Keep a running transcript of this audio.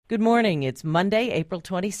Good morning. It's Monday, April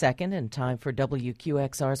 22nd, and time for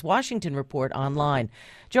WQXR's Washington Report online.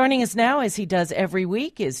 Joining us now, as he does every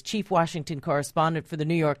week, is Chief Washington Correspondent for the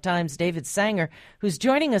New York Times, David Sanger, who's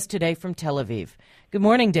joining us today from Tel Aviv. Good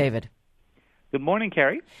morning, David. Good morning,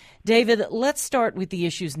 Kerry. David, let's start with the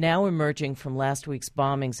issues now emerging from last week's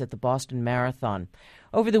bombings at the Boston Marathon.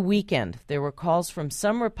 Over the weekend, there were calls from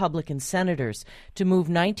some Republican senators to move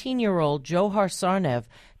 19-year-old Johar Sarnev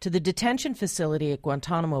to the detention facility at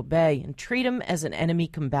Guantanamo Bay and treat him as an enemy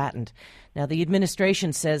combatant. Now, the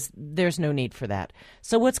administration says there's no need for that.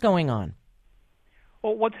 So what's going on?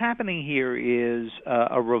 Well, what's happening here is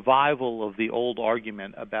a revival of the old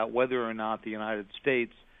argument about whether or not the United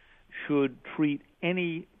States should treat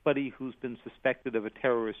anybody who's been suspected of a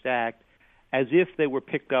terrorist act as if they were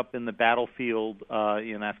picked up in the battlefield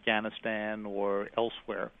in Afghanistan or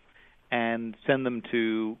elsewhere and send them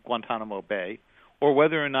to Guantanamo Bay, or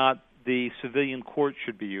whether or not the civilian court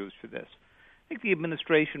should be used for this. I think the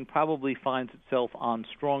administration probably finds itself on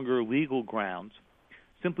stronger legal grounds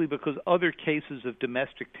simply because other cases of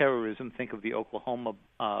domestic terrorism, think of the Oklahoma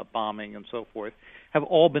bombing and so forth, have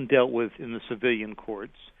all been dealt with in the civilian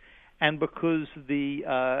courts, and because the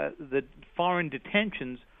foreign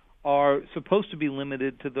detentions are supposed to be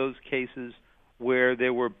limited to those cases where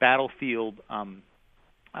there were battlefield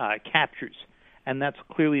captures, and that's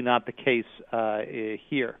clearly not the case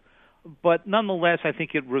here. But nonetheless, I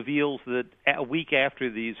think it reveals that a week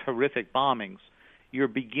after these horrific bombings, you're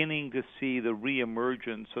beginning to see the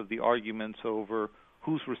reemergence of the arguments over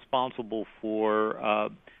who's responsible for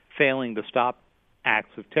failing to stop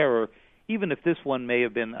acts of terror, even if this one may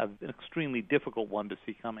have been an extremely difficult one to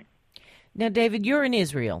see coming. Now, David, you're in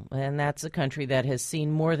Israel, and that's a country that has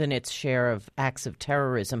seen more than its share of acts of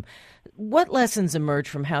terrorism. What lessons emerge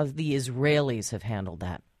from how the Israelis have handled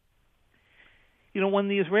that? You know, when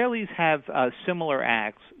the Israelis have similar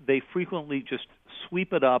acts, they frequently just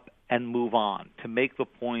sweep it up and move on to make the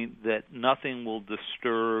point that nothing will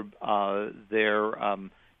disturb their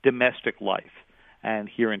domestic life. And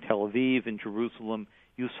here in Tel Aviv, in Jerusalem,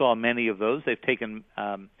 you saw many of those. They've taken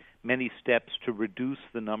many steps to reduce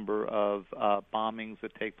the number of bombings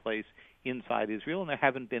that take place inside Israel, and there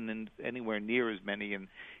haven't been anywhere near as many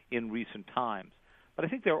in recent times. But I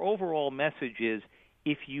think their overall message is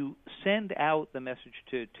if you send out the message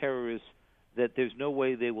to terrorists that there's no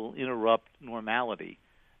way they will interrupt normality,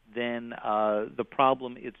 then the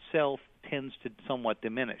problem itself tends to somewhat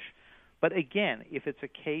diminish. But again, if it's a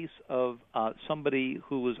case of somebody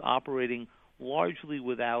who is operating largely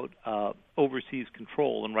without overseas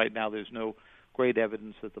control, and right now there's no great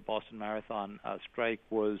evidence that the Boston Marathon strike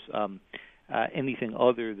was anything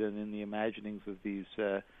other than in the imaginings of these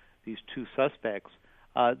two suspects,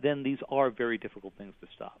 then these are very difficult things to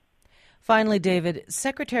stop. Finally, David,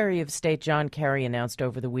 Secretary of State John Kerry announced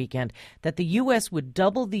over the weekend that the U.S. would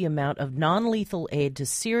double the amount of non-lethal aid to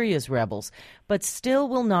Syria's rebels, but still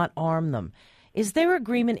will not arm them. Is there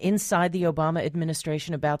agreement inside the Obama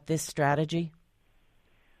administration about this strategy?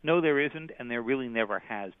 No, there isn't, and there really never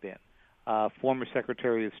has been. Former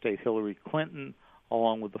Secretary of State Hillary Clinton,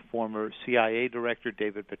 along with the former CIA Director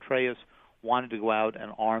David Petraeus, wanted to go out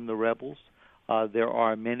and arm the rebels. There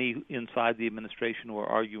are many inside the administration who are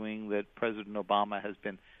arguing that President Obama has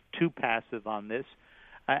been too passive on this.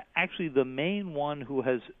 Actually, the main one who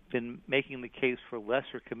has been making the case for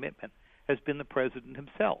lesser commitment has been the president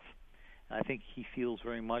himself. I think he feels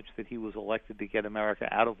very much that he was elected to get America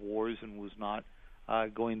out of wars and was not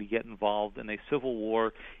going to get involved in a civil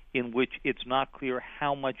war in which it's not clear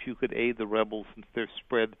how much you could aid the rebels since they're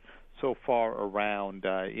spread so far around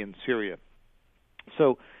in Syria.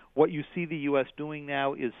 So what you see the U.S. doing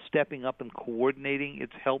now is stepping up and coordinating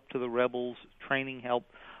its help to the rebels, training help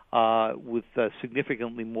with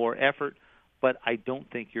significantly more effort. But I don't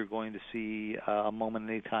think you're going to see a moment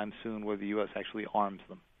anytime soon where the U.S. actually arms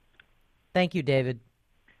them. Thank you, David.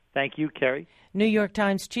 Thank you, Kerry. New York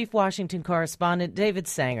Times Chief Washington Correspondent David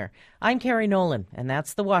Sanger. I'm Kerry Nolan, and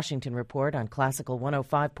that's the Washington Report on Classical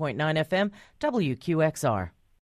 105.9 FM, WQXR.